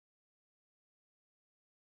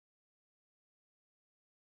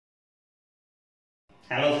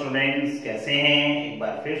Hello students, कैसे हैं। एक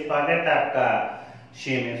बार फिर स्वागत है आपका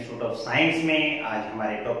शेम इंस्टीट्यूट ऑफ साइंस में। आज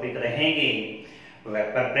हमारे टॉपिक रहेंगे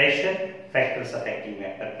vapour pressure, factors affecting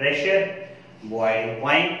vapour pressure, boiling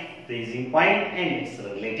point, freezing point and it's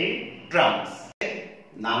related terms.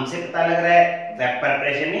 नाम से पता लग रहा है वेपर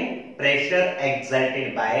प्रेशर में pressure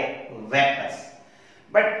exerted by vapours,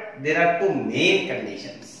 but there are to main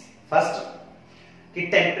conditions. First कि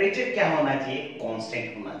टेम्परेचर क्या होना चाहिए,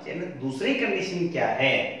 कांस्टेंट होना चाहिए। दूसरी कंडीशन क्या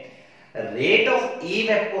है, रेट ऑफ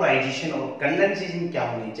इवेपोराइजेशन और कंडेंसेशन क्या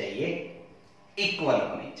होनी चाहिए, इक्वल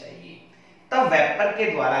होनी चाहिए। तब वेपर के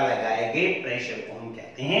द्वारा लगाए गए प्रेशर को हम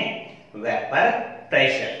कहते हैं vapour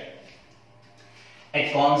pressure.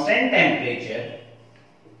 At constant temperature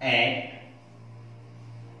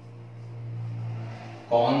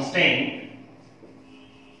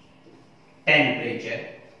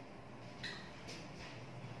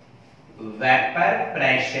vapor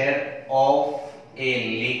pressure of a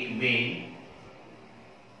liquid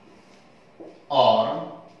or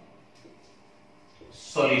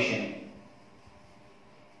solution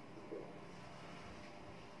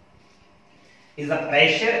is the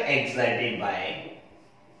pressure exerted by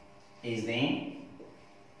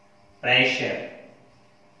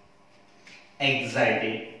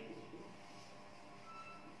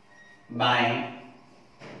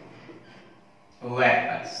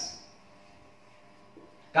vapors.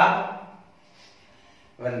 कब?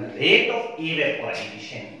 when rate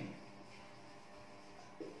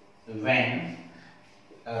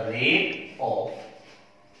of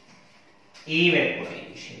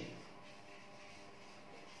evaporation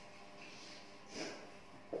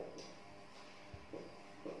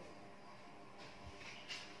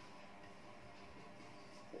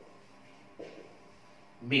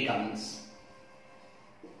becomes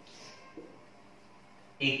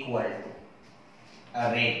equal to a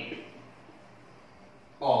rate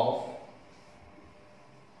of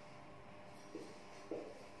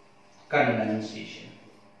condensation.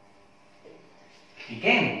 ठीक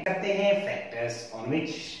है, करते हैं factors on which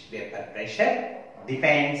vapour pressure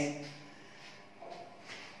depends.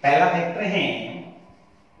 पहला factor है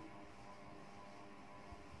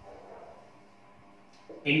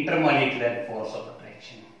intermolecular force of attraction.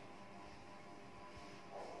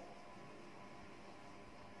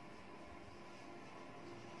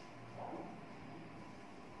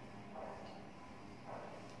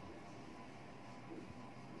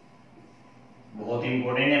 बहुत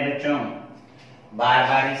important है बच्चों, बार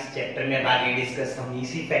बार इस चैप्टर में आगे डिस्कस हम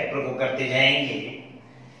इसी फैक्टर को करते जाएंगे।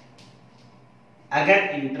 अगर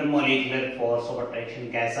इंटरमॉलिक्यूलर फोर्स ऑफ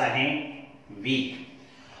अट्रैक्शन कैसा है, वीक,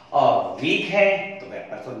 और वीक है तो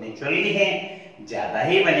वेपर्स तो नेचुरली है ज्यादा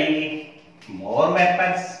ही बनेंगे, मोर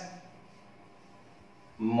वेपर्स।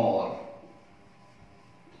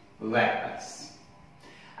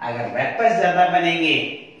 अगर वेपर्स ज्यादा बनेंगे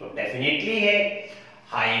तो डेफिनेटली है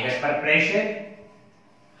हाई वेपर प्रेशर।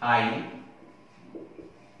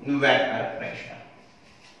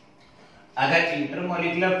 अगर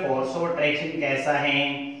इंटरमॉलिक्यूलर फोर्स ऑफ अट्रैक्शन कैसा है,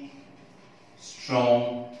 स्ट्रॉन्ग,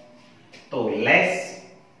 तो लेस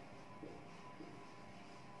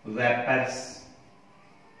वेपर्स,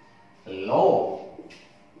 लो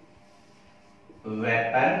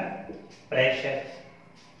वेपर प्रेशर।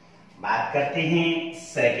 बात करते हैं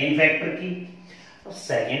सेकेंड फैक्टर की। तो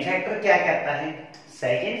सेकेंड फैक्टर क्या कहता है,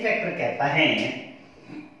 सेकेंड फैक्टर कहता है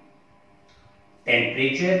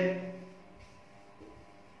टेम्परेचर।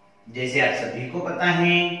 जैसे आप सभी को पता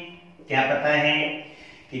है, क्या पता है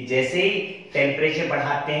कि जैसे ही टेम्परेचर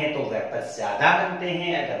बढ़ाते हैं तो वेपर ज्यादा बनते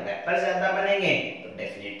हैं। अगर वेपर ज्यादा बनेंगे तो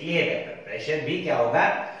डेफिनेटली वेपर प्रेशर भी क्या होगा,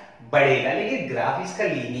 बढ़ेगा। लेकिन ग्राफ इसका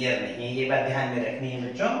लीनियर नहीं है, ये बात ध्यान में रखनी है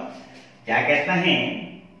बच्चों। क्या कहता है,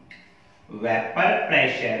 vapour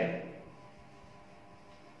pressure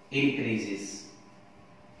increases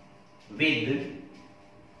with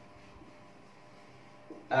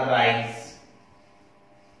a rise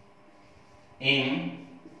in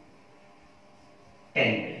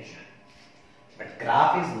temperature, but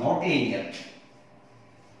graph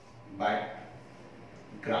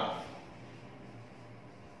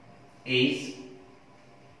is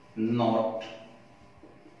not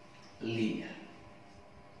linear,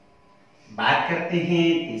 बात करते हैं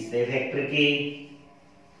तीसरे फैक्टर की,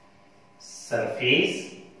 सरफेस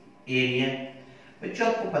एरिया। बच्चों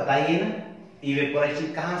आपको पता ही है ना,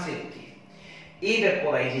 इवेपोरेशन कहां से होती है,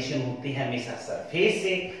 इवेपोराइजेशन होती है हमेशा सरफेस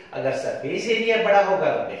से। अगर सरफेस एरिया बड़ा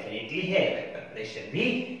होगा तो डेफिनेटली है वेपर प्रेशर भी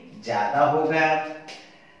ज्यादा होगा।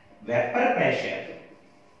 Vapour pressure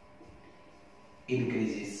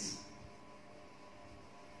increases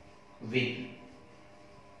with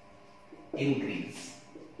increase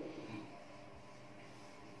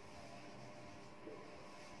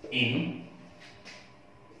in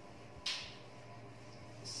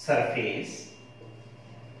surface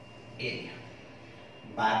area.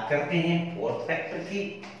 बात करते हैं फोर्थ फैक्टर की।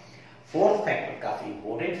 फोर्थ फैक्टर काफी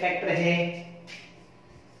इंपॉर्टेंट फैक्टर है,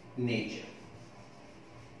 नेचर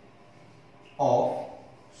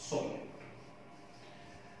ऑफ सॉल्यूट।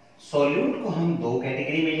 सॉल्यूट को हम दो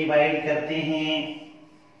कैटेगरी में डिवाइड करते हैं।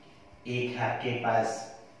 एक है आपके पास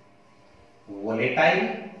वोलेटाइल,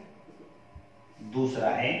 दूसरा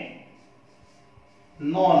है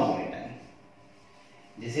नॉन वोलेटाइल।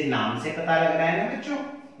 जैसे नाम से पता लग रहा है ना बच्चों,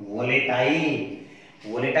 वोलेटाइल।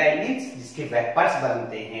 वोलेटाइल मीन्स जिसके वेपर्स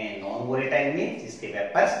बनते हैं, नॉन वोलेटाइल मीन्स जिसके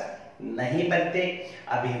वेपर्स नहीं बनते।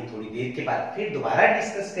 अभी हम थोड़ी देर के बाद फिर दोबारा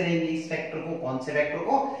डिस्कस करेंगे इस फैक्टर को। कौन से फैक्टर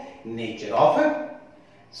को? Nature of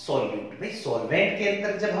solute. भाई सॉल्वेंट के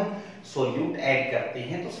अंदर जब हम सॉल्यूट ऐड करते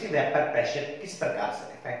हैं तो उसके वेपर प्रेशर किस प्रकार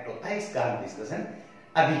से इफेक्ट होता है, इसका हम डिस्कशन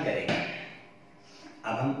अभी करेंगे।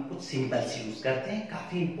 अब हम कुछ सिंबल्स यूज करते हैं,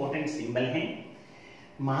 काफी इंपॉर्टेंट सिंबल हैं।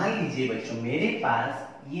 मान लीजिए बच्चों मेरे पास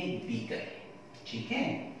ये बीकर है, ठीक है।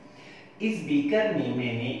 इस बीकर में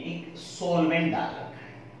मैंने एक सॉल्वेंट डाल रखा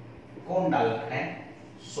है। कौन डाल रखा है?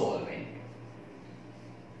 सॉल्वेंट।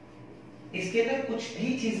 इसके अंदर कुछ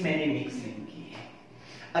भी चीज मैंने मिक्स नहीं की है।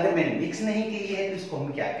 अगर मैंने मिक्स नहीं की है तो इसको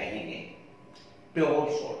हम क्या कहेंगे? Pure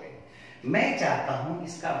solvent. मैं चाहता हूं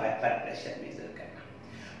इसका वेपर प्रेशर मेजर करना,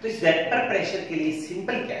 तो इस वेपर प्रेशर के लिए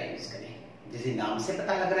सिंपल क्या यूज करें? जैसे नाम से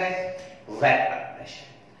पता लग रहा है वेपर प्रेशर।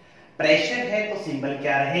 प्रेशर है तो सिंबल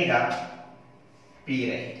क्या रहेगा? P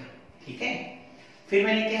रहेगा, ठीक है। फिर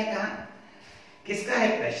मैंने क्या कहा, किसका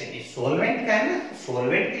है प्रेशर? ये सॉल्वेंट का है ना, तो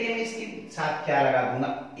सॉल्वेंट के लिए मैं इसके साथ क्या लगा दूंगा?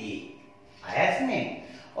 A आया इसमें।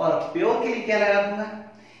 और प्योर के लिए क्या लगा दूंगा?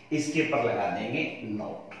 इसके ऊपर लगा देंगे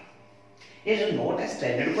नोट। ये जो नोट है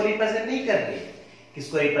स्टैंडर्ड को रिप्रेजेंट नहीं कर रही,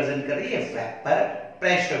 किसको रिप्रेजेंट कर रही है? वेपर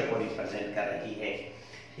प्रेशर को रिप्रेजेंट कर रही है,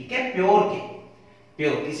 ठीक है। प्योर के,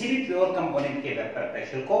 प्योर किसी भी प्योर कंपोनेंट के वेपर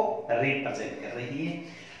प्रेशर को रिप्रेजेंट कर रही है।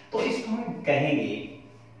 तो इसको हम कहेंगे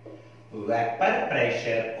vapour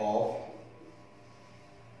pressure of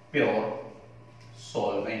pure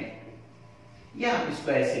solvent, या आप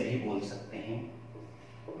इसको ऐसे भी बोल सकते हैं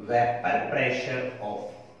vapour pressure of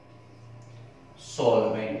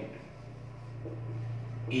solvent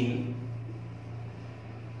in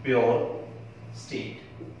pure state.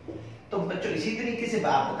 तो बच्चों इसी तरीके से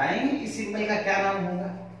आप बताएंगे इस सिंबल का क्या नाम होगा?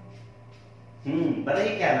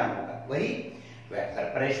 बताइए क्या नाम होगा? वही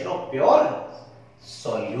vapour pressure of pure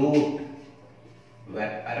solute.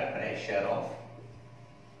 Vapour pressure of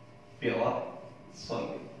pure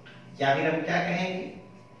solute, या फिर हम क्या कहेंगे?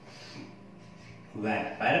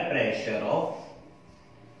 Vapour pressure of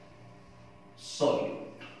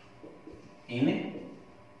solute in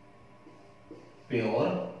pure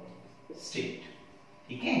state,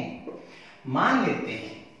 ठीक है। मान लेते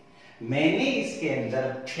हैं मैंने इसके अंदर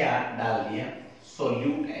क्या डाल दिया?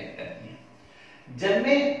 सॉल्यूट ऐड कर दिया। जब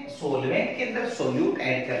मैं सॉल्वेंट के अंदर सॉल्यूट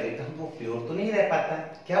ऐड कर देता हूं तो प्योर तो नहीं रह पाता,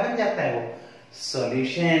 क्या बन जाता है वो?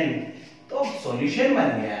 सॉल्यूशन। तो सॉल्यूशन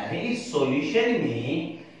बन गया है। इस सॉल्यूशन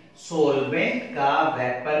में सॉल्वेंट का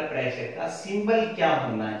वेपर प्रेशर का सिंबल क्या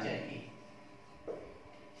होना चाहिए?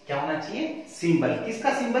 क्या होना चाहिए? सिंबल।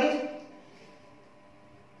 किसका सिंबल?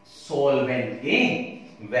 सॉल्वेंट के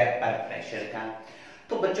वेपर प्रेशर का।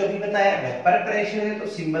 तो बच्चों भी बताया वेपर प्रेशर है तो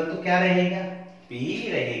सिंबल तो क्या रहेगा? P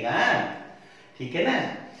रहेगा, ठीक है ना।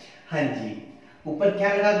 हाँ जी, ऊपर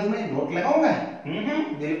क्या लगा दूं मैं? नोट लगाऊंगा?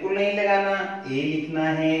 बिल्कुल नहीं लगाना, ए लिखना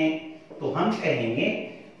है। तो हम कहेंगे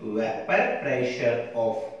vapour pressure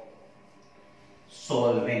of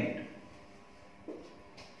solvent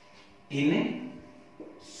in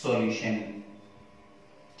solution,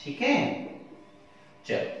 ठीक है।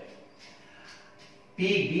 चलो पी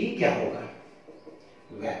बी क्या होगा?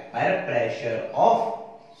 Vapour pressure of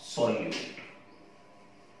solute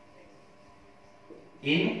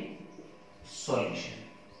in solution,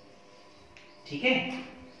 ठीक है।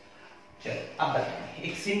 चलो अब बताइए,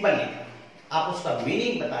 एक सिंबल लिखा, आप उसका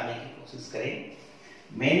मीनिंग बताने की कोशिश करें।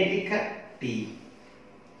 मैंने लिखा टी।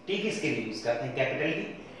 टी किसके लिए यूज करते हैं? कैपिटल टी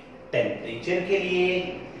टेम्परेचर के लिए।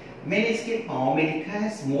 मैंने इसके पाँव में लिखा है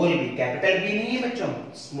स्मॉल बी। कैपिटल बी नहीं है बच्चों,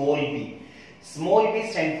 small B. Small B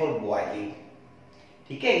stand for boiling,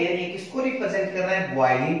 ठीक है। यानी किसको रिप्रेजेंट कर रहा है?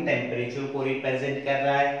 बॉइलिंग टेम्परेचर को रिप्रेजेंट कर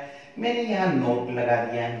रहा है। मैंने यहाँ नोट लगा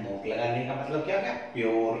दिया। नोट लगाने का मतलब क्या होगा?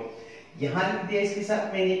 प्योर। यहां लिख दिया इसके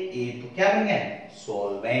साथ मैंने ए, तो क्या बन गया?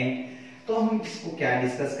 सॉल्वेंट। तो हम इसको क्या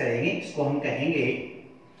डिस्कस करेंगे? इसको हम कहेंगे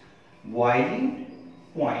boiling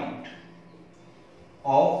point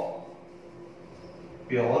of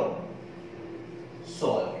pure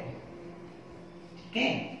solvent, ठीक है।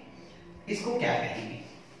 इसको क्या कहेंगे?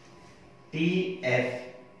 TF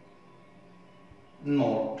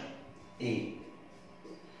नोट ए।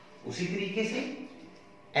 उसी तरीके से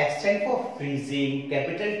F stand for freezing,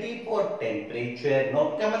 capital T for temperature,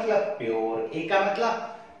 note का मतलब प्योर, ए का मतलब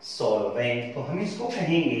सॉल्वेंट, तो हम इसको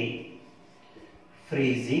कहेंगे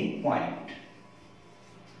freezing point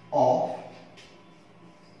of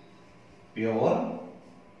pure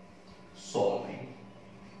solvent.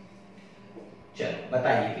 चलो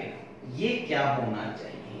बताइए फिर ये क्या होना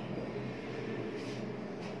चाहिए।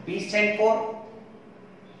 P stand for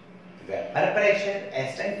vapour pressure,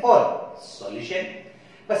 S stand for solution.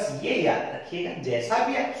 बस ये याद रखिएगा, जैसा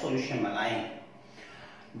भी आप सॉल्यूशन बनाएं,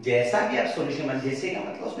 जैसा भी आप सॉल्यूशन बनाएं, जैसे का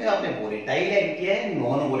मतलब उसमें आपने वोलेटाइल ऐड किया है,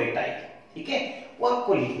 नॉन वोलेटाइल, ठीक है, वो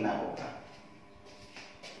आपको लिखना होगा।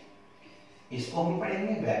 इसको हम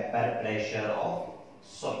पढ़ेंगे वेपर प्रेशर ऑफ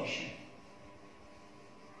सॉल्यूशन।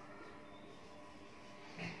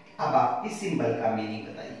 अब आप इस सिंबल का मीनिंग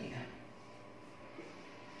बताइएगा,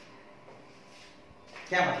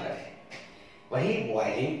 क्या मतलब है। वही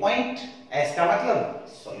बॉइलिंग पॉइंट, एस का मतलब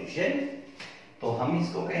सॉल्यूशन, तो हम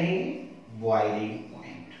इसको कहेंगे बॉइलिंग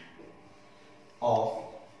पॉइंट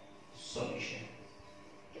ऑफ सॉल्यूशन।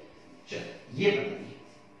 चलो ये बताइए,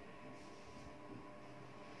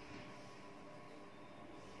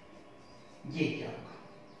 ये क्या होगा।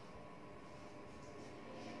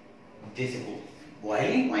 जैसे वो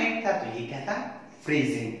बॉइलिंग पॉइंट था तो ये क्या था,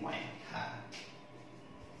 फ्रीजिंग पॉइंट था,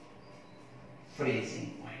 फ्रीजिंग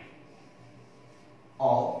पॉइंट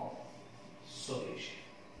ऑफ सॉल्यूशन।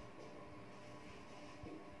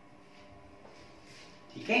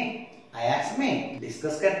 ठीक है, आया में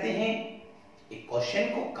डिस्कस करते हैं एक क्वेश्चन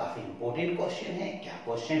को, काफी इंपॉर्टेंट क्वेश्चन है। क्या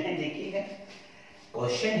क्वेश्चन है देखिएगा,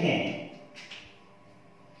 क्वेश्चन है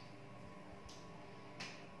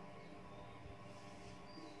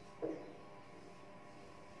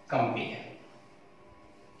compare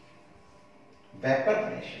vapour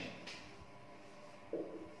pressure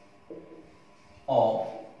of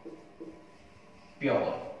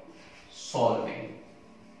pure solvent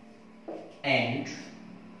and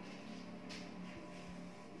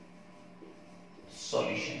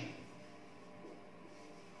solution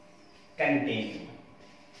containing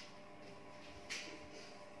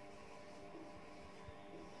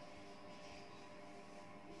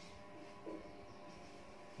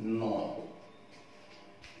non-volatile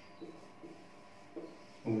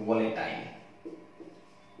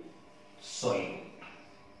solute।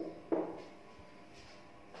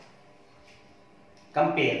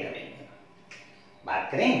 Compare करेंगे, बात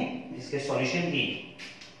करें इसके सॉल्यूशन की।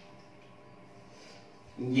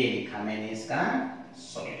 ये लिखा मैंने इसका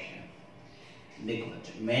सॉल्यूशन। देखो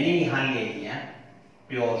बच्चों, मैंने यहां ले लिया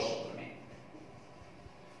प्योर सॉल्वेंट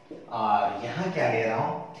और यहां क्या ले रहा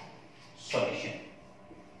हूं, solution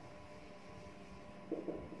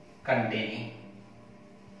containing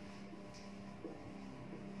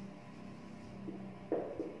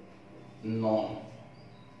non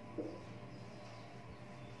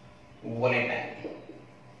volatile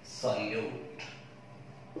solute.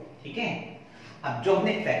 ठीक है, अब जो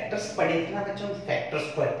हमने फैक्टर्स पढ़े थे ना बच्चों,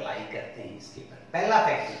 फैक्टर्स को अप्लाई करते हैं इसके ऊपर। पहला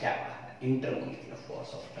फैक्टर क्या पढ़ा था, इंटरमोलिकुलर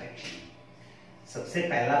फोर्स ऑफ अट्रैक्शन। सबसे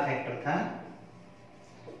पहला फैक्टर था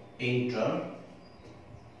इंटरमोलिकुलर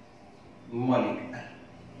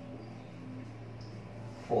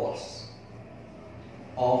फोर्स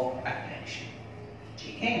ऑफ अट्रैक्शन।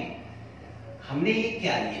 ठीक है, हमने ये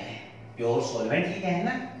क्या लिया है, प्योर सॉल्वेंट लिया है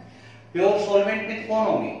ना। प्योर सॉल्वेंट में कौन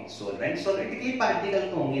होंगे, सॉल्वेंट सॉल्वेंट के लिए पार्टिकल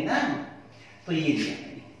तो होंगे ना, तो ये दिया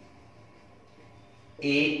मैंने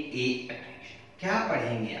ए अट्रैक्शन। क्या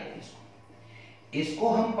पढ़ेंगे आप इसको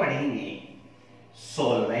हम पढ़ेंगे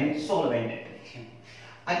सॉल्वेंट सॉल्वेंट अट्रैक्शन।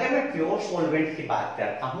 अगर मैं प्योर सॉल्वेंट की बात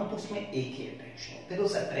करता हूं तो उसमें एक ही अट्रैक्शन होता है,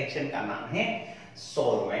 उस अट्रैक्शन का नाम है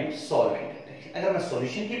सॉल्वेंट सॉल्वेंट अट्रैक्शन। अगर मैं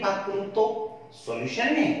सॉल्यूशन की बात करूं तो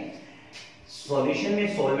सॉल्यूशन में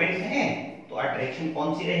सॉल्वेंट है तो अट्रैक्शन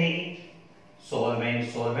कौन सी रहेगी, सॉल्वेंट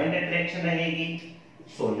सॉल्वेंट अट्रैक्शन रहेगी।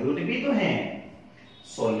 सॉल्यूट भी तो है,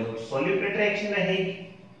 सॉल्यूट सॉल्यूट अट्रैक्शन रहेगी।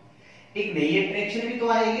 एक नई अट्रैक्शन भी तो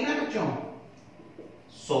आएगी ना बच्चों,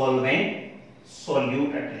 सॉल्वेंट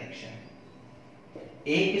सॉल्यूट अट्रैक्शन।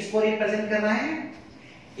 ए किसको रिप्रेजेंट कर रहा है,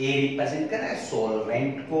 ए रिप्रेजेंट कर रहा है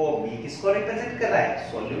सॉल्वेंट को, बी किसको रिप्रेजेंट कर रहा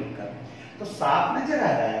है, सॉल्यूट का। तो साफ नजर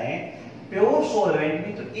आ रहा है प्योर सॉल्वेंट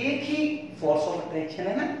में तो एक ही फोर्स ऑफ अट्रैक्शन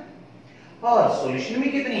है ना, और सॉल्यूशन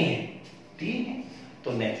में कितनी है, 3 है।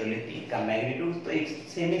 तो नेचुरली 3 का मैग्नीट्यूड तो एक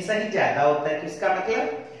से हमेशा ही ज्यादा होता है। तो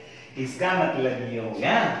इसका मतलब ये हो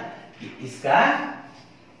गया कि इसका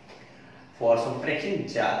फोर्स ऑफ अट्रैक्शन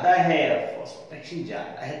ज्यादा है, और फोर्स ऑफ अट्रैक्शन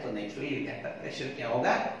ज्यादा है तो नेचुरली वेपर प्रेशर क्या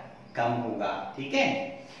होगा, कम होगा। ठीक है,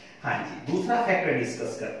 हाँ जी। दूसरा फैक्टर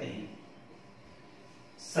डिस्कस करते हैं,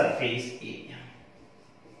 सरफेस एरिया।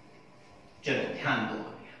 चलो ध्यान दो,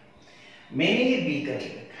 मैंने ये बीकर ले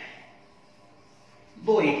रखा है,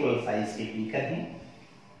 दो इक्वल साइज के बीकर हैं,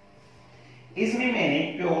 इसमें मैंने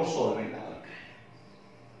प्योर सॉल्वेंट डाल रखा है।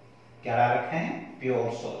 क्या डाल रखा है?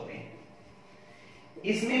 Pure solvent.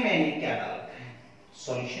 इसमें मैंने क्या डाल रखा है?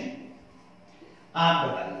 सॉल्यूशन। आप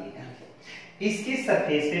बताइएगा इसके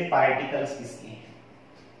सरफेस पे पार्टिकल्स किसके हैं?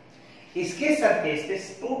 इसके सरफेस पे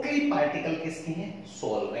टोटली पार्टिकल किसके हैं?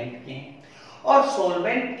 सॉल्वेंट के हैं। और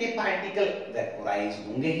सॉल्वेंट के पार्टिकल वेपोराइज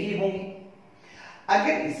होंगे ही होंगे।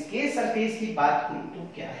 अगर इसके सरफेस की बात करूं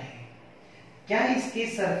तो क्या है? क्या इसके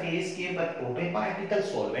सरफेस के टोटल पार्टिकल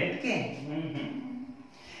सॉल्वेंट के हैं?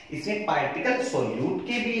 इसमें पार्टिकल सोल्यूट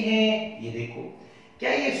के भी हैं। ये देखो,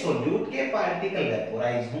 क्या ये सोल्यूट के पार्टिकल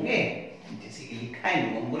वेपोराइज होंगे? जैसे कि लिखा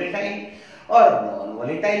है नॉन वोलेटाइल, और नॉन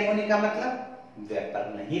वोलेटाइल होने का मतलब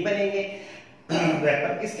वेपर नहीं बनेंगे।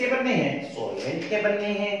 वेपर किसके बनने हैं? सॉल्वेंट के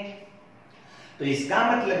बनने हैं। तो इसका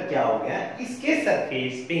मतलब क्या हो गया? इसके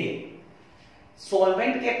सरफेस पे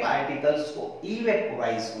सॉल्वेंट के पार्टिकल्स को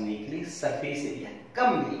इवेपोराइज होने के लिए सरफेस एरिया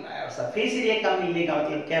कम मिल रहा है। और सरफेस एरिया कम मिलने का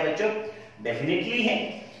मतलब क्या है बच्चों? डेफिनेटली है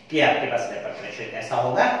कि आपके पास वेपर प्रेशर कैसा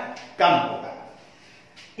होगा? कम होगा।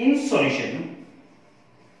 In solution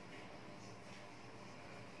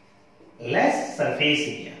less surface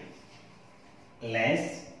area, less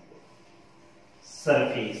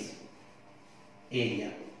surface area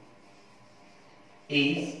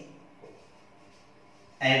is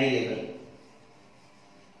available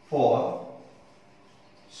for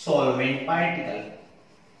solvent particle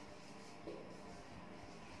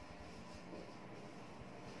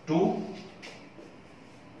to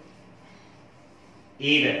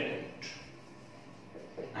evaporate।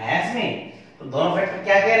 आया इसमें? तो दोनों फैक्टर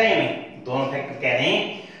क्या कह रहे हैं? दोनों फैक्टर कह रहे हैं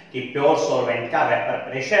कि प्योर सॉल्वेंट का वेपर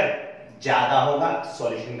प्रेशर ज्यादा होगा,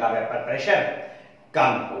 सॉल्यूशन का वेपर प्रेशर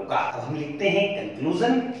कम होगा। अब हम लिखते हैं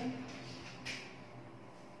conclusion.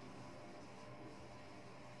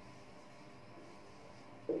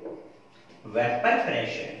 Vapour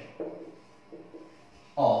pressure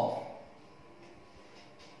of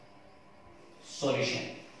solution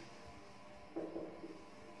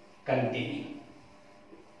continue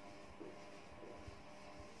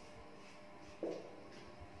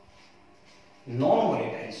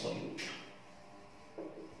non-volatile solute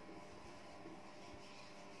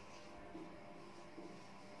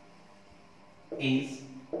is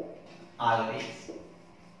always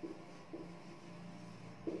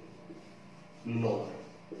lower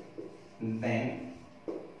than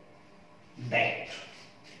that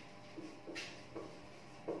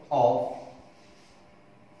of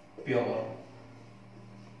pure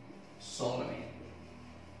solvent।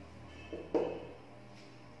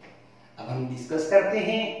 अब हम डिस्कस करते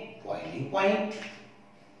हैं बॉइलिंग पॉइंट।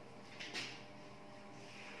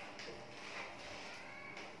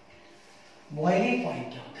 बॉइलिंग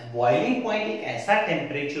पॉइंट क्या होता है? बॉइलिंग पॉइंट एक ऐसा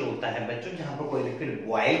टेम्परेचर होता है बच्चों जहां पर कोई लिक्विड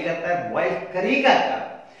बॉइल करता है। बॉइल करेगा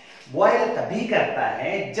कब? बॉइल तभी करता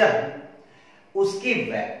है जब उसके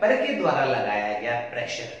वेपर के द्वारा लगाया गया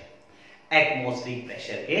प्रेशर एटमॉस्फेरिक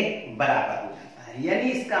प्रेशर के बराबर हो जाता है।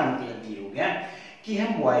 यानी इसका मतलब ये हो गया कि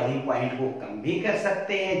हम बॉइलिंग पॉइंट को कम भी कर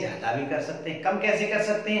सकते हैं, ज्यादा भी कर सकते हैं। कम कैसे कर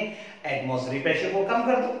सकते हैं? एटमॉस्फेरिक प्रेशर को कम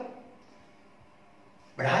कर दो।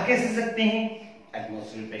 बढ़ा कैसे सकते हैं?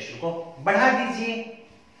 एटमॉस्फेरिक प्रेशर को बढ़ा दीजिए।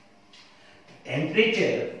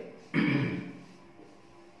 Temperature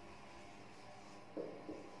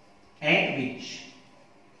at which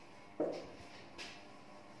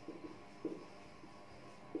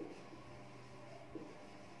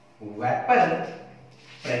vapour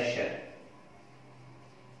pressure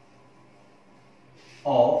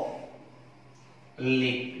of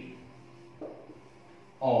liquid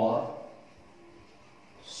or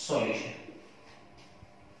solution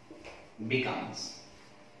becomes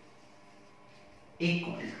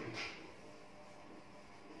equal to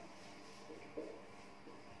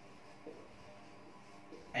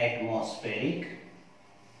atmospheric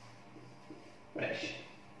pressure।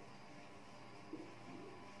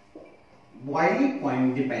 boiling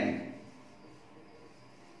point depend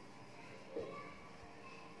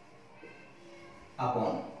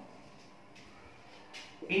upon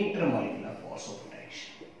intermolecular force of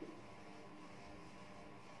attraction।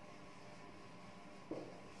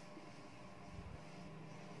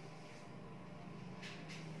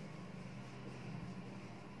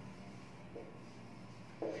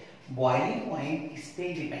 Boiling point किस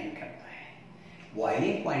पे डिपेंड करता है?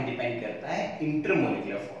 बॉइलिंग पॉइंट डिपेंड करता है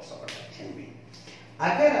इंटरमोलिकुलर फोर्स ऑफ अट्रैक्शन पे।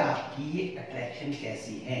 अगर आपकी ये अट्रैक्शन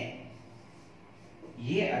कैसी है?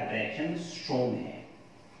 ये अट्रैक्शन स्ट्रॉन्ग है,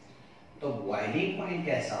 तो बॉइलिंग पॉइंट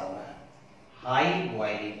कैसा होगा? हाई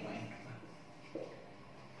बॉइलिंग पॉइंट होगा।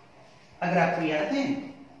 अगर आपको याद है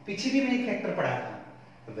पीछे भी मैंने एक फैक्टर पढ़ा था,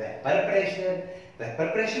 वेपर प्रेशर।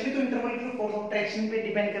 वेपर प्रेशर भी तो इंटरमोलिकुलर फोर्स ऑफ ट्रैक्शन पे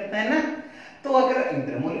डिपेंड करता है ना। तो अगर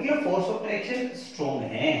intermolecular force of traction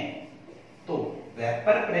strong है तो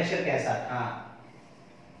वेपर प्रेशर कैसा था,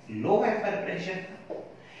 लो वेपर प्रेशर था।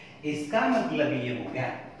 इसका मतलब ये हो गया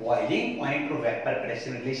बॉइलिंग पॉइंट और वेपर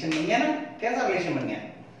प्रेशर रिलेशन बन गया ना। कैसा रिलेशन बन गया,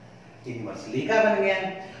 इनवर्सली का बन गया।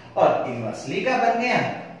 और इनवर्सली का बन गया,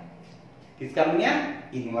 किसका बन गया,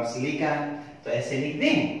 इनवर्सली का। तो ऐसे लिख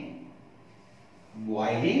दें,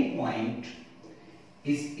 boiling point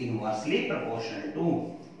is inversely proportional to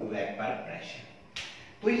vapour pressure.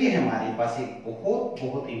 तो ये हमारे पास एक बहुत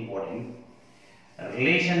बहुत इंपॉर्टेंट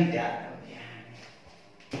रिलेशन तैयार कर दिया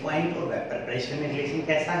है। पॉइंट और वेपर प्रेशर में रिलेशन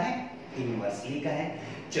कैसा है, इनवर्सली का है।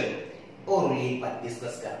 चलो और ये बात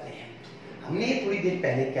डिस्कस करते हैं। हमने थोड़ी देर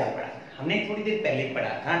पहले क्या पढ़ा था, हमने थोड़ी देर पहले पढ़ा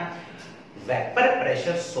था vapour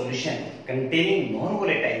pressure solution containing non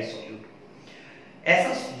volatile solute.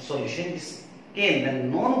 ऐसा सॉल्यूशन जिसके अंदर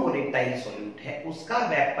नॉन वोलेटाइल सॉल्यूट है उसका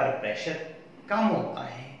वेपर प्रेशर कम होता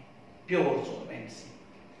है प्योर सॉल्वेंट से।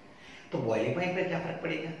 तो बॉइलिंग पॉइंट पर क्या फर्क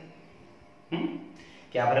पड़ेगा,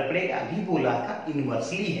 क्या फर्क पड़ेगा, अभी बोला था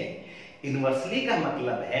इनवर्सली है। इनवर्सली का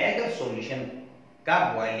मतलब है अगर सॉल्यूशन का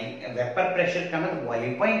बॉइलिंग वेपर प्रेशर कम है तो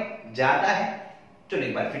बॉइलिंग पॉइंट ज्यादा है। चलो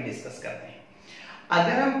एक बार फिर डिस्कस करते हैं।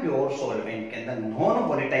 अगर हम प्योर सॉल्वेंट के अंदर नॉन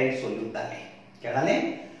वोलेटाइल सॉल्यूट डालें, क्या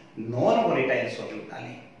डालें, नॉन वोलेटाइल सॉल्यूट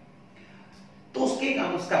डालें, तो उसके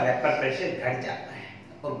कारण उसका वेपर प्रेशर घट जाता है।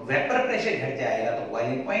 और वेपर प्रेशर घट जाएगा तो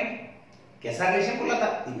बॉइलिंग पॉइंट, कैसा रिलेशन बोला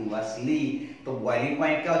था, इनवर्सली। तो बॉइलिंग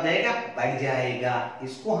पॉइंट क्या हो जाएगा, बढ़ जाएगा।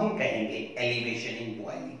 इसको हम कहेंगे एलिवेशन इन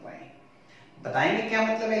बॉइलिंग पॉइंट। बताएंगे क्या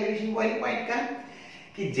मतलब एलिवेशन बॉइलिंग पॉइंट का,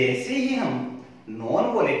 कि जैसे ही हम नॉन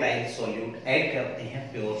वोलेटाइल सॉल्यूट ऐड करते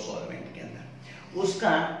हैं प्योर सॉल्वेंट के अंदर,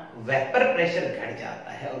 उसका वेपर प्रेशर घट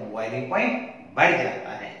जाता है और बॉइलिंग पॉइंट बढ़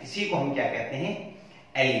जाता है। इसी को हम क्या कहते हैं,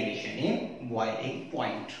 elevation in boiling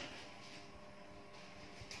point.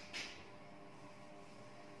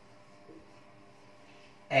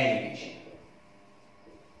 Elevation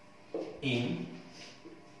in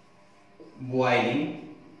boiling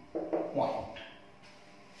point.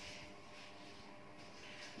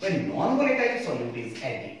 When non-volatile solute is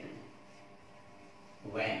added to,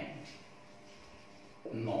 when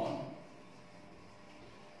non-volatile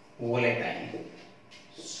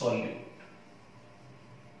solute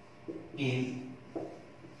is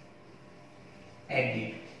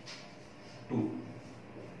added to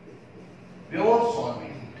pure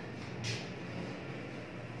solvent,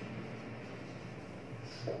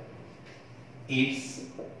 its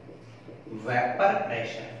vapor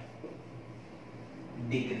pressure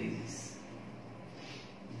decreases,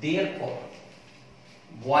 therefore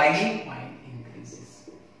boiling point increases.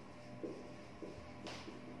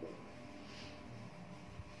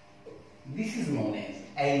 This is known as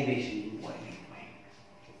elevation in boiling point.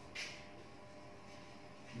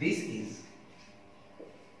 This is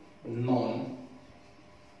known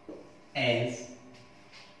as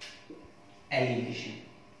elevation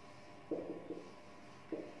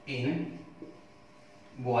in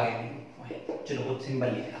boiling point. चलो कुछ symbol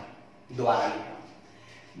लिख रहा हूं, दोबारा लिख रहा हूं,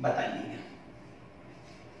 बताइएगा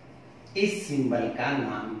इस सिंबल का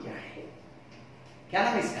नाम क्या है, क्या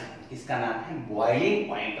नाम इसका, इसका नाम है boiling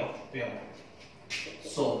point of pure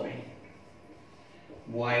solvent.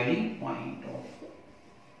 Boiling point of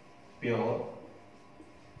pure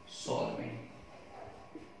solvent,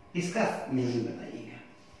 इसका मीनिंग बताइएगा,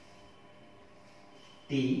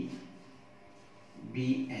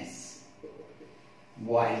 TBS,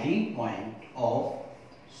 boiling point of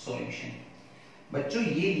solution. बच्चों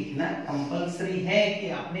ये लिखना कंपलसरी है कि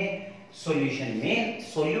आपने सॉल्यूशन में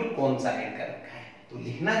सॉल्यूट कौन सा ऐड कर रखा है, तो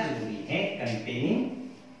लिखना जरूरी है कंटेनिंग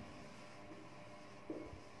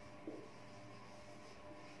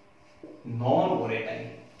नॉन वोलेटाइल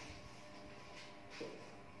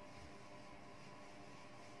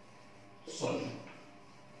सॉल्यूट।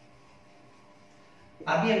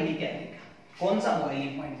 अभी हमने क्या देखा, कौन सा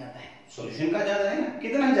बॉइलिंग पॉइंट जाता है, सॉल्यूशन का ज्यादा है ना,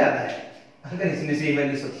 कितना ज्यादा है। अगर इसमें से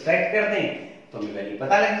वैल्यू सब्ट्रैक्ट कर दें तो हमें वैल्यू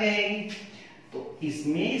पता लग जाएगी। तो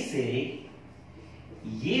इसमें से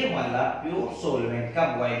ये वाला प्योर सॉल्वेंट का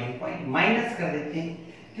बॉइलिंग पॉइंट माइनस कर देते हैं,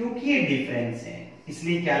 क्योंकि ये डिफरेंस है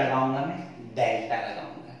इसलिए क्या लगाऊंगा मैं, डेल्टा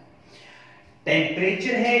लगाऊंगा।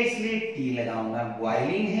 टेम्परेचर है इसलिए T लगाऊंगा,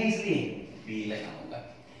 बॉइलिंग है इसलिए B लगाऊंगा।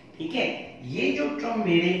 ठीक है, ये जो टर्म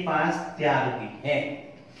मेरे पास तैयार हुई है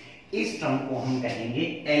इस टर्म को हम कहेंगे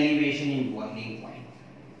elevation in boiling point.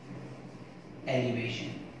 Elevation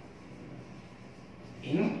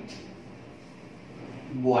in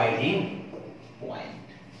boiling point.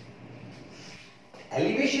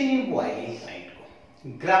 Elevation in boiling point को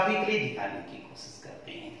ग्राफिकली दिखाने की कोशिश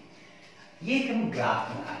करते हैं। ये हम ग्राफ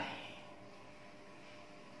बना रहे हैं,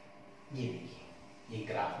 ये देखिए ये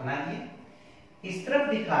ग्राफ बना दिया। इस तरफ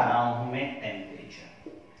दिखा रहा हूं मैं टेम्परेचर,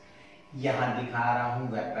 यहां दिखा रहा हूं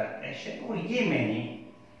वेपर प्रेशर, और ये मैंने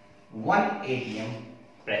 1 atm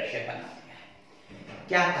प्रेशर बना दिया है।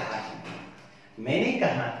 क्या कहा था मैंने?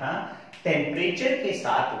 कहा था टेम्परेचर के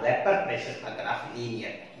साथ वेपर प्रेशर का ग्राफ लीनियर नहीं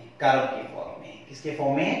है, कर्व की फॉर्म में है। किसके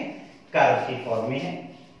फॉर्म में है? कर्व की फॉर्म में है।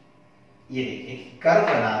 ये देखिए कर्व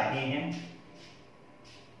बना रहे हैं,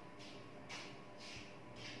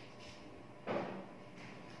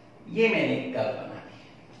 ये मैंने कर्व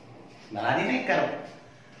बना दी ना कर्व।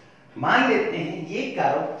 मान लेते हैं ये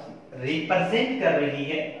कर्व रिप्रेजेंट कर रही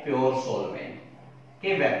है प्योर सॉल्वेंट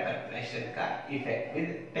के वेपर प्रेशर का इफेक्ट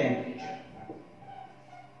विद टेम्परेचर।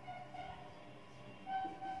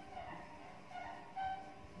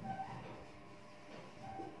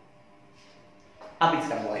 अब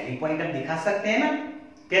इसका बॉइलिंग पॉइंट हम दिखा सकते हैं ना?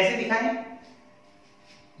 कैसे दिखाएं?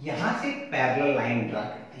 यहां से पैरेलल लाइन ड्रा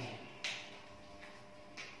करते हैं,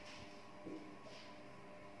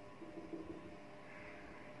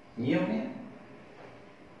 ये हो गया,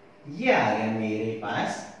 ये आ गया मेरे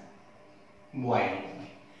पास बॉइलिंग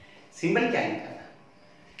पॉइंट। सिंबल क्या लिखा था?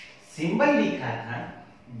 सिंबल लिखा था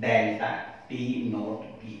डेल्टा टी नॉट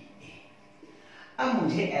बी ए। अब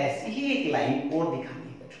मुझे ऐसी ही एक लाइन और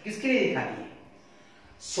दिखानी है। किसके लिए दिखानी है?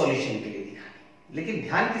 सॉल्यूशन के लिए दिखानी। लेकिन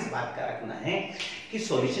ध्यान किस बात का रखना है कि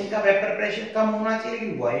सॉल्यूशन का वेपर प्रेशर कम होना चाहिए,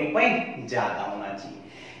 लेकिन बॉइलिंग पॉइंट ज्यादा होना चाहिए।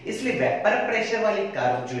 इसलिए वेपर प्रेशर वाली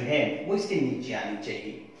कर्व जो है वो इसके नीचे आनी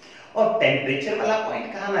चाहिए, और टेम्परेचर वाला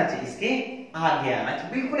पॉइंट कहां आना चाहिए? इसके आगे आना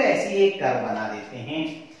चाहिए। बिल्कुल ऐसी ही एक कर्व बना देते हैं।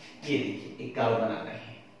 ये देखिए एक कर्व बना रहे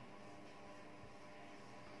हैं,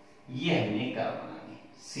 ये हमने कर्व बना दी,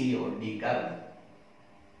 सी और डी कर्व।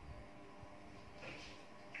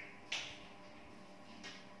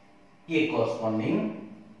 ये कॉरस्पॉन्डिंग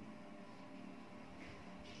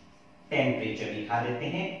टेम्परेचर दिखा देते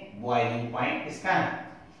हैं, बॉइलिंग पॉइंट इसका,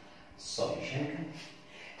 सॉल्यूशन का।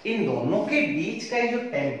 इन दोनों के बीच का जो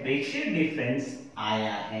टेम्परेचर डिफरेंस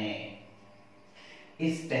आया है,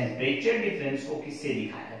 इस टेम्परेचर डिफरेंस को किससे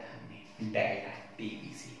दिखाया था हमने? डेल्टा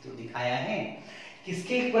टीबी से तो दिखाया है।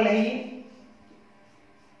 किसके इक्वल है ये?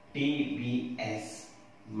 TBS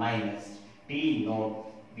minus T not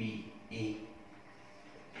be ए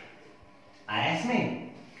आया इसमें।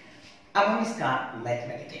 अब हम इसका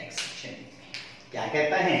मैथमेटिकल एक्सप्रेशन देखते हैं। क्या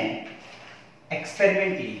कहता है?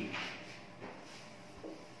 Experimentally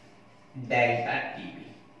delta TB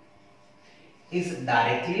is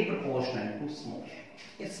directly proportional to small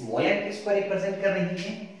M. ये स्मॉल एम किसको रिप्रेजेंट कर रही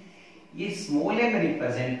है? ये स्मॉल एम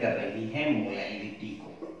रिप्रेजेंट कर रही है मोलैलिटी को।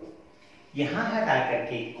 यहां हटा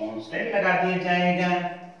करके कांस्टेंट लगा दिया जाएगा,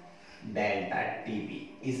 delta TB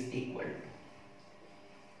is equal to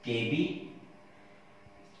KB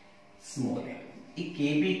small M. ये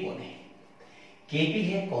केबी कौन है? केबी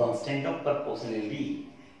है कांस्टेंट ऑफ प्रोपोर्शनलिटी,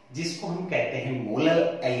 जिसको हम कहते हैं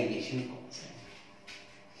molar elevation constant.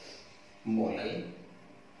 Molar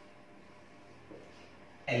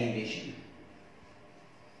elevation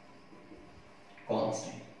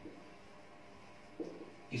constant,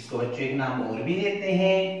 इसको बच्चों एक नाम और भी देते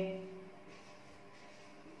हैं,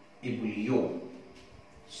 इबुलियोस्कोपिक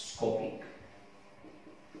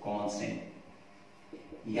कांस्टेंट।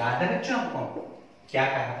 याद है बच्चों आपको? क्या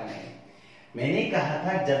कहा था मैंने कहा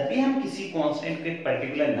था जब भी हम किसी कांस्टेंट को एक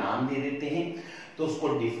पर्टिकुलर नाम दे देते हैं तो उसको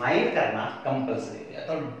डिफाइन करना कंपलसरी हो जाता है,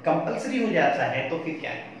 और कंपलसरी हो जाता है तो फिर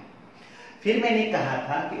क्या करना? फिर मैंने कहा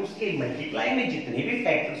था कि उसके मल्टीप्लाई में जितने भी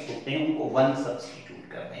फैक्टर्स होते हैं उनको 1 सब्स्टिट्यूट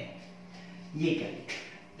कर दें। ये क्या?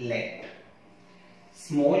 लेट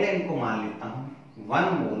स्मॉल एम को मान लेता हूं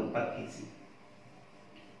 1 मोल पर केजी,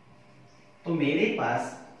 तो मेरे पास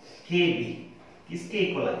केबी किसके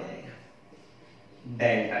इक्वल आ जाएगा?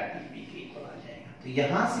 डेल्टा टीबी के इक्वल आ जाएगा। तो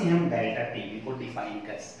यहां से हम डेल्टा टीबी को डिफाइन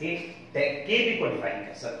करके केबी को डिफाइन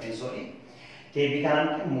कर सकते हैं। सॉरी, केबी का नाम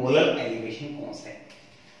क्या? Molar elevation constant.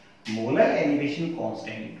 Molar elevation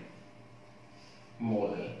constant,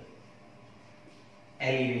 molar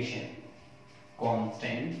elevation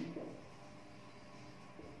constant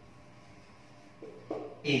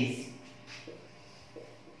is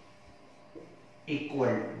equal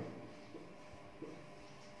to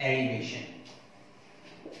elevation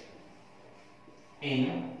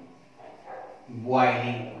in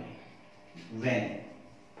boiling point when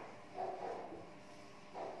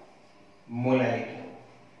molarity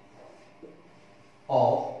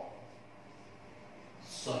of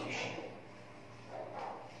solution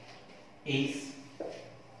is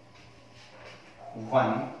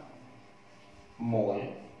 1 mole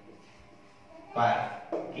per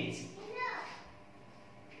kg।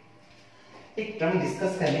 एक टर्म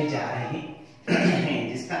डिस्कस करने जा रहे हैं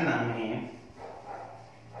जिसका नाम है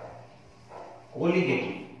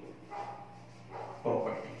कोलिगेटिव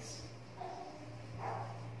प्रॉपर्टीज।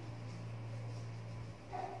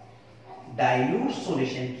 डाइल्यूट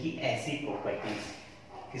सॉल्यूशन की ऐसी प्रॉपर्टीज,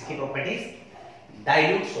 किसकी प्रॉपर्टीज?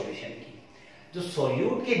 डाइल्यूट सॉल्यूशन की, जो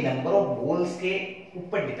सॉल्यूट के नंबर ऑफ मोल्स के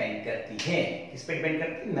ऊपर डिपेंड करती है। किस पे डिपेंड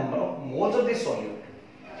करती है? Number of moles of the solute.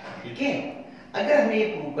 ठीक है, अगर हमें ये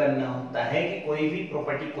प्रूव करना होता है कि कोई भी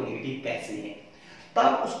प्रॉपर्टी कोलिगेटिव कैसे है, तो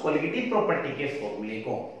आप उस कोलिगेटिव प्रॉपर्टी के फॉर्मूले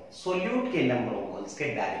को सॉल्यूट के नंबर ऑफ मोल्स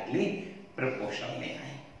के डायरेक्टली प्रोपोर्शनल ले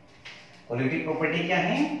आए। कोलिगेटिव प्रॉपर्टी क्या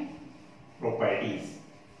है? Properties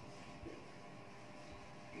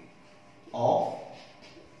of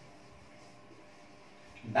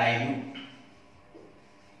dilute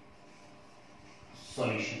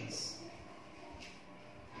solutions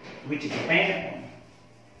which depend upon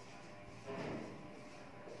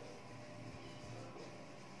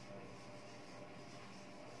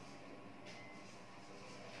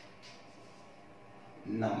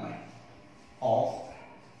number of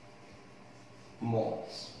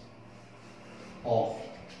moles of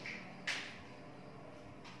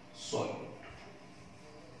solute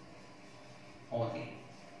only।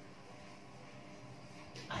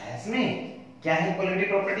 में क्या है colligative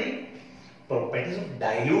property? Properties of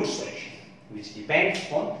dilute solution which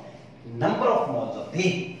depends on number of moles of the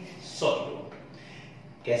solute.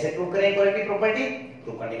 कैसे prove करें colligative property?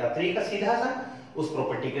 Prove करने का तरीका सीधा सा, उस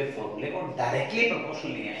प्रॉपर्टी के फॉर्मूले को डायरेक्टली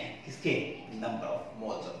प्रोपोर्शनल ले आए। किसके? Number of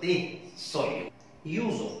moles of the solute.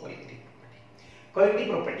 Use of colligative property. Colligative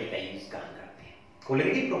property का यूज कहां करते हैं?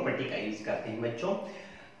 कोलिगेटिव प्रॉपर्टी का यूज करते हैं बच्चों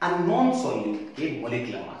अननोन सॉल्यूट के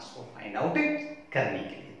मॉलिक्यूलर मास को फाइंड आउट करने के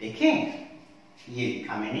लिए। देखें, ये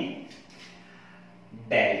लिखा मैंने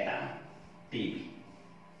delta TB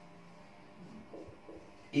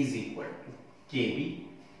is equal to KB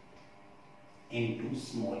into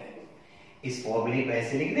small L. इस फॉर्मूले को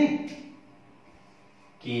ऐसे लिख दें,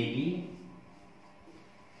 केबी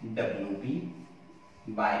W B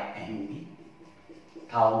bye M B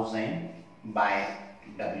 1000 by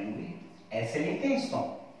W B. ऐसे लिखते हैं इसको,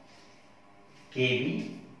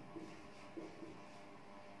 केबी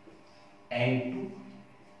N2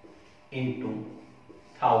 into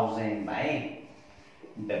 1000 by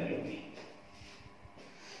WB।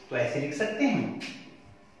 तो ऐसे लिख सकते हैं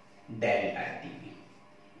delta TB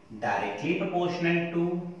directly proportional to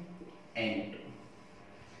N2।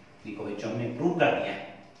 देखो बच्चों, हमने प्रूव कर दिया है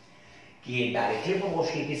कि ये डायरेक्टली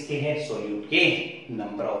प्रोपोर्शनल किसके है? सॉल्यूट के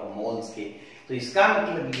नंबर ऑफ मोल्स के। तो इसका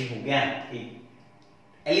मतलब ये हो गया कि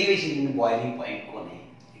एलिवेशन इन बॉइलिंग पॉइंट कौन है?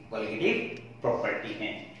 कोलिगेटिव प्रॉपर्टी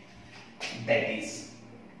है। That is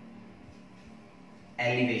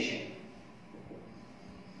elevation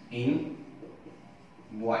in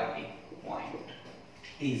boiling point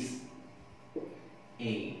is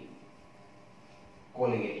a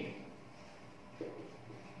colligative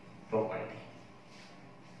property।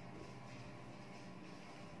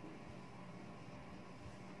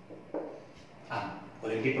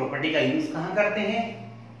 Colligative property का यूज कहां करते हैं?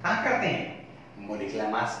 कहां करते हैं? मॉलिक्यूलर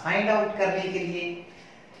मास फाइंड आउट करने के लिए।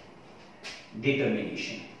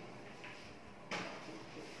 determination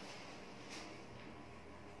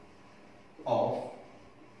of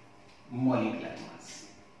molecular mass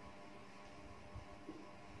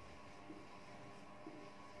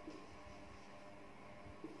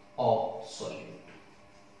of solute।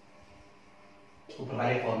 ऊपर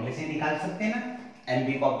वाले फॉर्मूले से निकाल सकते हैं ना। एम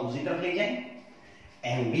बी को आप दूसरी तरफ ले जाएं,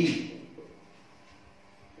 M B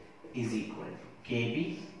is equal to के B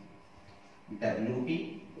W B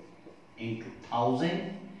into 1000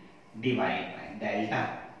 divide by delta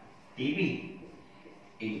TB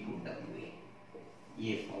into WA।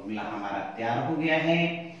 ये फॉर्मूला हमारा तैयार हो गया है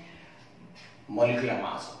molecular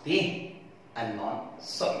mass of the unknown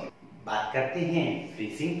solute. बात करते हैं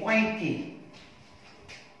फ्रीजिंग पॉइंट की।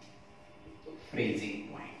 फ्रीजिंग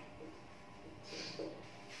पॉइंट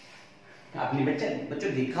आपने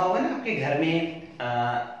बच्चों देखा होगा ना, आपके घर में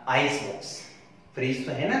आइस बॉक्स, फ्रीज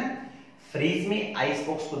तो है ना, फ्रीज में आइस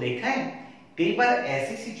बॉक्स को देखा है? कई बार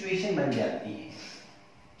ऐसी सिचुएशन बन जाती है,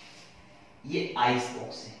 ये आइस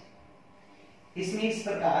बॉक्स है, इसमें इस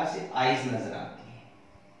प्रकार से आइस नजर आती है,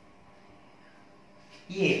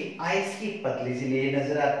 ये आइस की पतली सी लेयर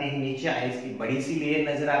नजर आती है, नीचे आइस की बड़ी सी लेयर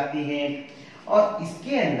नजर आती है, और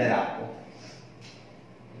इसके अंदर आपको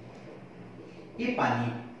ये पानी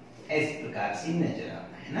इस प्रकार से नजर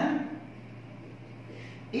आता है ना।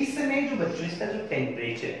 इस समय जो बच्चों इसका जो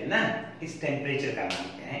टेम्परेचर है ना, इस टेम्परेचर का नाम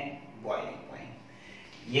क्या है? Boiling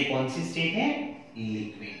point. ये कौन सी स्टेट है?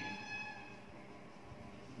 लिक्विड।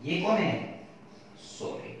 ये कौन है?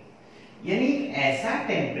 सॉलिड। यानी एक ऐसा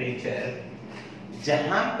टेम्परेचर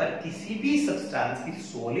जहां पर किसी भी सब्सटेंस की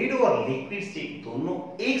सॉलिड और लिक्विड स्टेट दोनों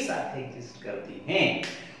एक साथ एग्जिस्ट करती हैं,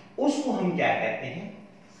 उसको हम क्या कहते हैं?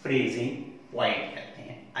 फ्रीजिंग पॉइंट कहते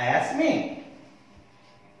हैं। आया समझ?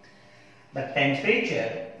 The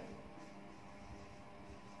temperature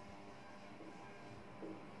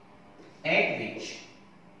at which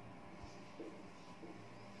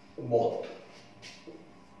both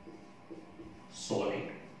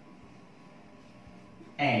solid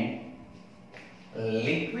and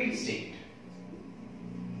liquid state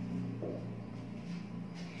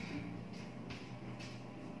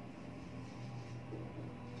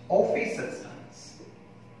of a substance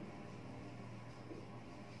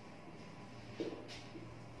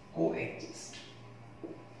coexist।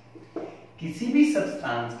 किसी भी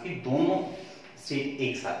सब्सटेंस के दोनों स्टेट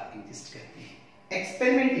एक साथ एग्जिस्ट करते हैं।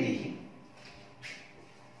 एक्सपेरिमेंट लिखिए।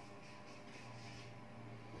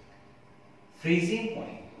 Freezing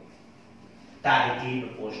point directly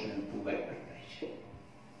proportional to vapour pressure.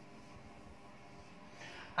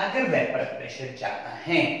 अगर वेपर प्रेशर ज्यादा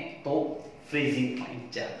है तो फ्रीजिंग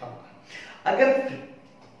पॉइंट ज्यादा होगा, अगर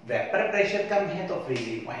वेपर प्रेशर कम है तो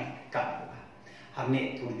फ्रीजिंग पॉइंट कम होगा। हमने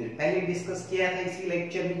थोड़ी देर पहले डिस्कस किया था इसी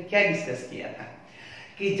लेक्चर में। क्या डिस्कस किया था?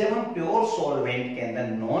 कि जब हम प्योर सॉल्वेंट के अंदर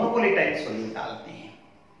नॉन वोलेटाइल सॉल्यूट डालते हैं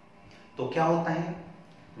तो क्या होता है?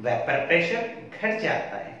 वेपर प्रेशर घट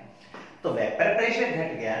जाता है। तो वेपर प्रेशर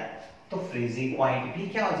घट गया तो फ्रीजिंग पॉइंट भी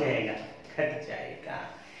क्या हो जाएगा? घट जाएगा।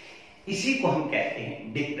 इसी को हम कहते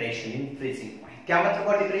हैं डिप्रेशन इन फ्रीजिंग पॉइंट। क्या मतलब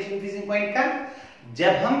हुआ डिप्रेशन इन फ्रीजिंग पॉइंट का?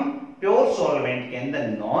 जब हम प्योर सॉल्वेंट के अंदर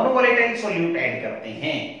नॉन वोलेटाइल सॉल्यूट ऐड करते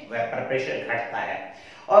हैं, वेपर प्रेशर घटता है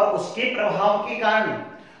और उसके प्रभाव के कारण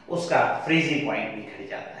उसका फ्रीजिंग पॉइंट भी घट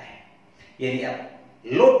जाता है। यानी अब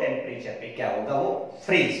लो टेम्परेचर पे क्या होगा? वो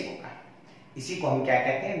फ्रीज होगा। इसी को हम क्या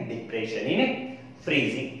कहते हैं? Depression in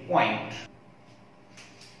freezing point.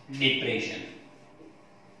 Depression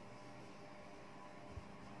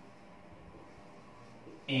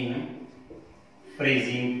in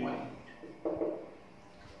freezing point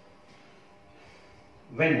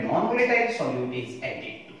when non-volatile solute is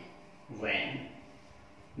added to, when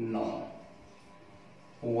non-volatile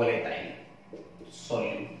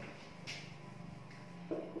solute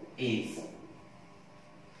is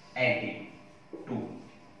added to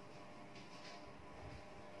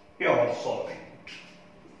pure solvent,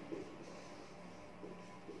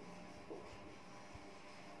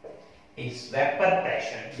 its vapor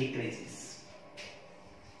pressure decreases।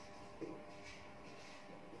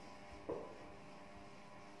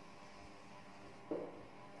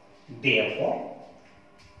 Therefore,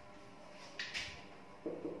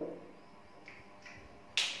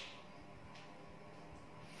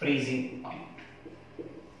 freezing point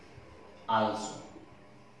also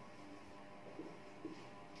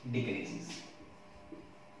decreases।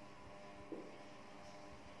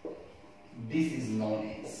 This is known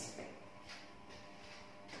as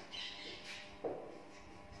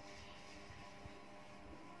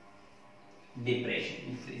depression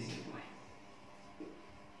in freezing point।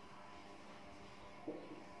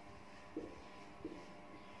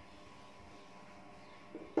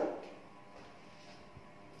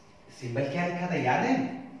 Symbol क्या लिखा था याद है?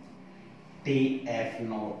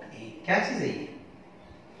 TF0A। क्या चीज है ये?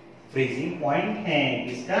 Freezing point है।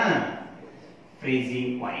 किसका?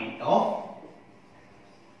 Freezing point of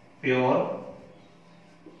pure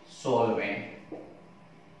solvent.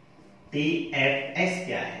 TFS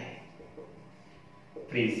क्या है?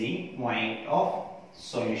 Freezing point of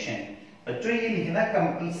solution. बच्चों ये लिखना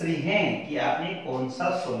कंपल्सरी है कि आपने कौन सा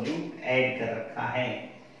सॉल्यूट ऐड कर रखा है।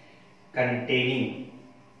 Containing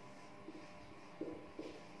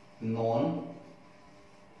non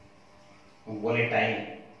volatile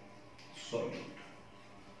solute.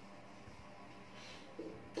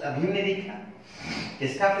 अभी हमने देखा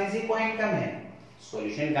किसका फ्रीजिंग पॉइंट कम है?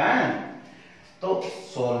 सॉल्यूशन का। तो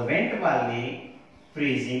सॉल्वेंट वाले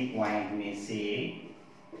फ्रीजिंग पॉइंट में से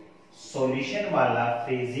सॉल्यूशन वाला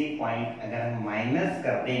फ्रीजिंग पॉइंट अगर हम माइनस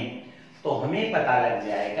कर दें तो हमें पता लग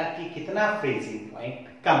जाएगा कि कितना फ्रीजिंग पॉइंट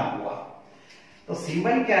कम हुआ। तो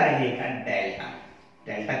सिंबल क्या रहेगा? डेल्टा।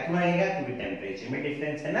 डेल्टा क्यों रहेगा? क्योंकि टेम्परेचर में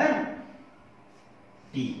डिफरेंस है ना।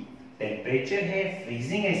 टी टेम्परेचर है,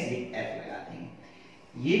 फ्रीजिंग है, इसलिए एफ लगा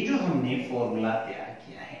देंगे। ये जो हमने फॉर्मूला तैयार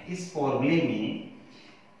किया है, इस फॉर्मूले में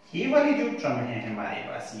ये वाली जो टर्म है हमारे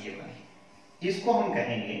पास, ये वाली, इसको हम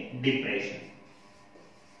कहेंगे डिप्रेशन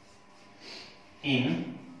इन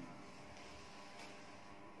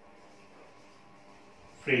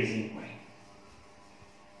फ्रीजिंग पॉइंट।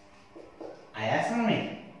 आया समझ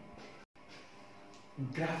में?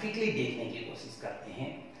 ग्राफिकली देखने की कोशिश करते हैं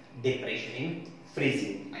डिप्रेशन इन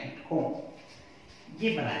फ्रीजिंग पॉइंट को। ये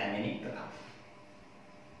बनाया मैंने ग्राफ,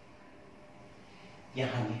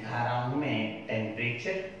 यहां दिखा रहा हूं मैं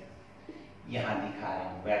टेम्परेचर, यहां दिखा रहा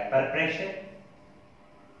हूं वेपर प्रेशर।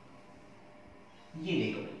 ये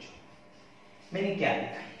देखो बच्चों, मैंने क्या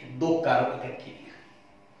लिखा है, दो कर्व इकट्ठे लिखा।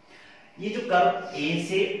 ये जो कर्व ए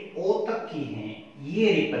से ओ तक की हैं,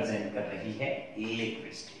 ये रिप्रेजेंट कर रही है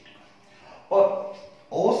लिक्विड स्टेट को, और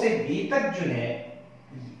ओ से बी तक जो है,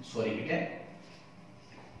 सॉरी बेटा,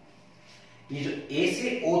 ये जो ए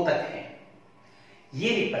से ओ तक है ये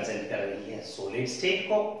रिप्रेजेंट कर रही है सॉलिड स्टेट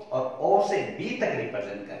को, और ओ से बी तक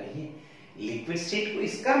रिप्रेजेंट कर रही है लिक्विड स्टेट को।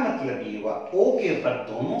 इसका मतलब ये हुआ ओ के ऊपर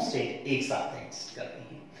दोनों स्टेट एक साथ एग्जिस्ट कर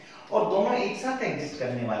रही है, और दोनों एक साथ एग्जिस्ट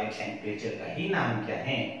करने वाले टेम्परेचर का ही नाम क्या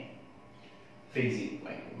है, फ्रीजिंग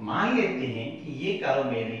पॉइंट। मान लेते हैं कि ये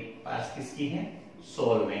कर्व मेरे पास किसकी है,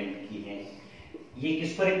 सॉल्वेंट की है। ये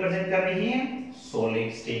किसको रिप्रेजेंट कर रही है,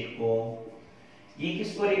 सॉलिड स्टेट को। ये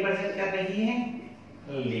किसको रिप्रेजेंट कर रही है,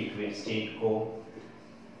 लिक्विड स्टेट को।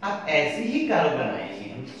 अब ऐसे ही कर्व बनाएंगे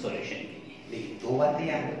हम सॉल्यूशन के लिए, लेकिन दो बातें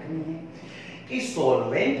याद रखनी है कि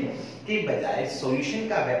सॉल्वेंट के बजाय सॉल्यूशन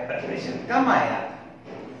का वेपर प्रेशर कम आया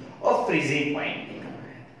और फ्रीजिंग पॉइंट भी कम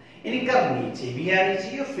आया, यानी कर्व नीचे भी आनी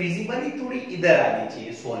चाहिए और फ्रीजिंग वाली थोड़ी इधर आनी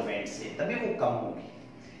चाहिए सॉल्वेंट से, तभी वो कम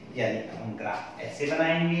होगी। यानी हम ग्राफ ऐसे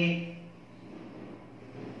बनाएंगे,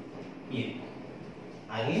 ये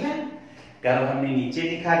आगे ना कर्व हमने नीचे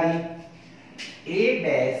दिखा दी, ए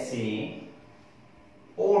डैश से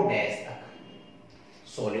ओ डैश तक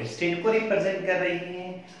सॉलिड स्टेट को रिप्रेजेंट कर रही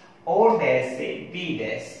है, ओ डैश से बी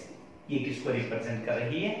डैश ये किसको रिप्रेजेंट कर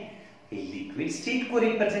रही है, लिक्विड स्टेट को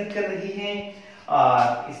रिप्रेजेंट कर रही है।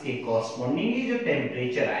 और इसके कॉरस्पॉन्डिंग जो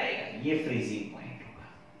टेम्परेचर आएगा ये फ्रीजिंग पॉइंट होगा।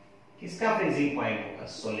 किसका फ्रीजिंग पॉइंट होगा,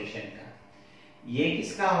 सॉल्यूशन का। ये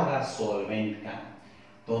किसका होगा, सॉल्वेंट का।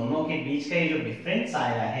 दोनों के बीच का ये जो डिफरेंस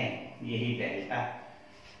आया है यही डेल्टा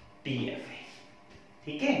टीएफ है,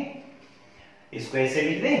 ठीक है। इसको ऐसे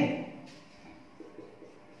लिख दें,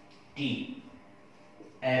 T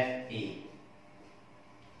F A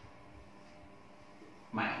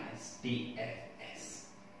minus T F S.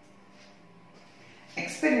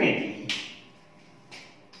 Experimentally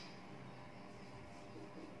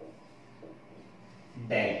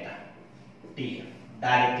delta T F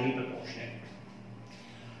directly proportional,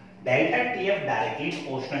 delta T F directly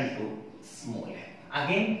proportional to small है।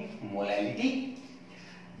 Again molality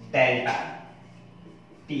delta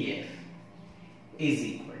TF is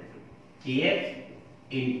equal to KF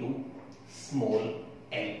into small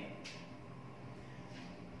l।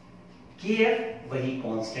 KF वही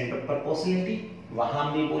constant of proportionality, वहां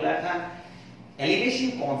हमने बोला था elevation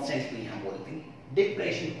constant को यहां बोलते हैं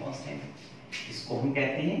डिप्रेशन कांस्टेंट, इसको हम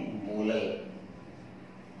कहते हैं मोलर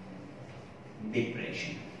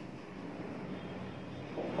डिप्रेशन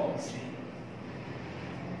कांस्टेंट,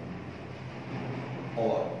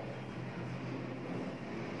 और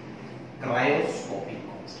क्रायोस्कोपिक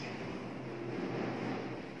कांस्टेंट।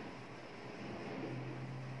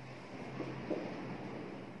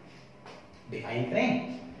 डिफाइन करें,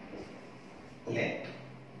 लेट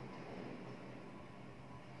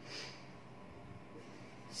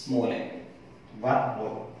स्मॉल एन 1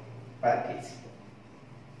 मोल पर KG,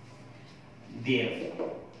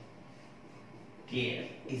 therefore Kf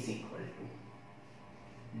is equal to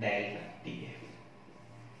delta Tf,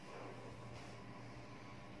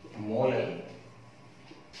 molar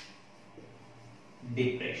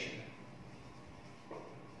depression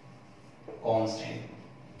constant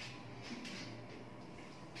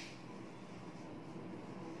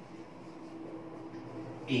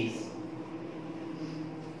is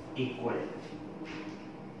equal to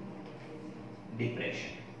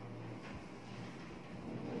depression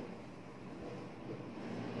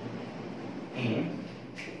in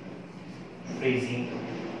freezing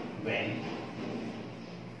when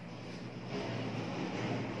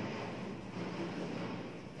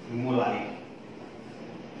molarity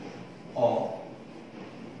of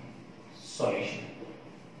solution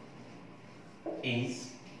is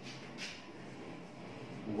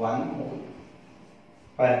 1 mole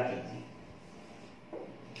per kg।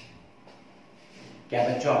 क्या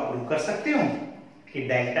बच्चों आप prove कर सकते हो कि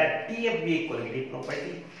delta TF भी एक क्वालिटेटिव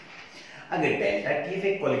प्रॉपर्टी? अगर डेल्टा टीएफ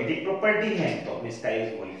एक क्वालिटेटिव प्रॉपर्टी है तो हम इसका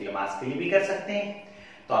यूज मॉलिक्यूलर मास के लिए भी कर सकते हैं।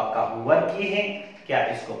 तो आपका होमवर्क ये है कि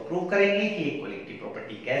आप इसको प्रूव करेंगे कि एक क्वालिटेटिव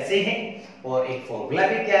प्रॉपर्टी कैसे है, और एक फॉर्मूला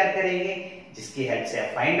भी तैयार करेंगे जिसकी हेल्प से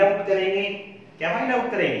आप फाइंड आउट करेंगे। क्या फाइंड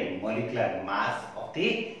आउट करेंगे? Molecular mass of the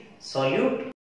solute.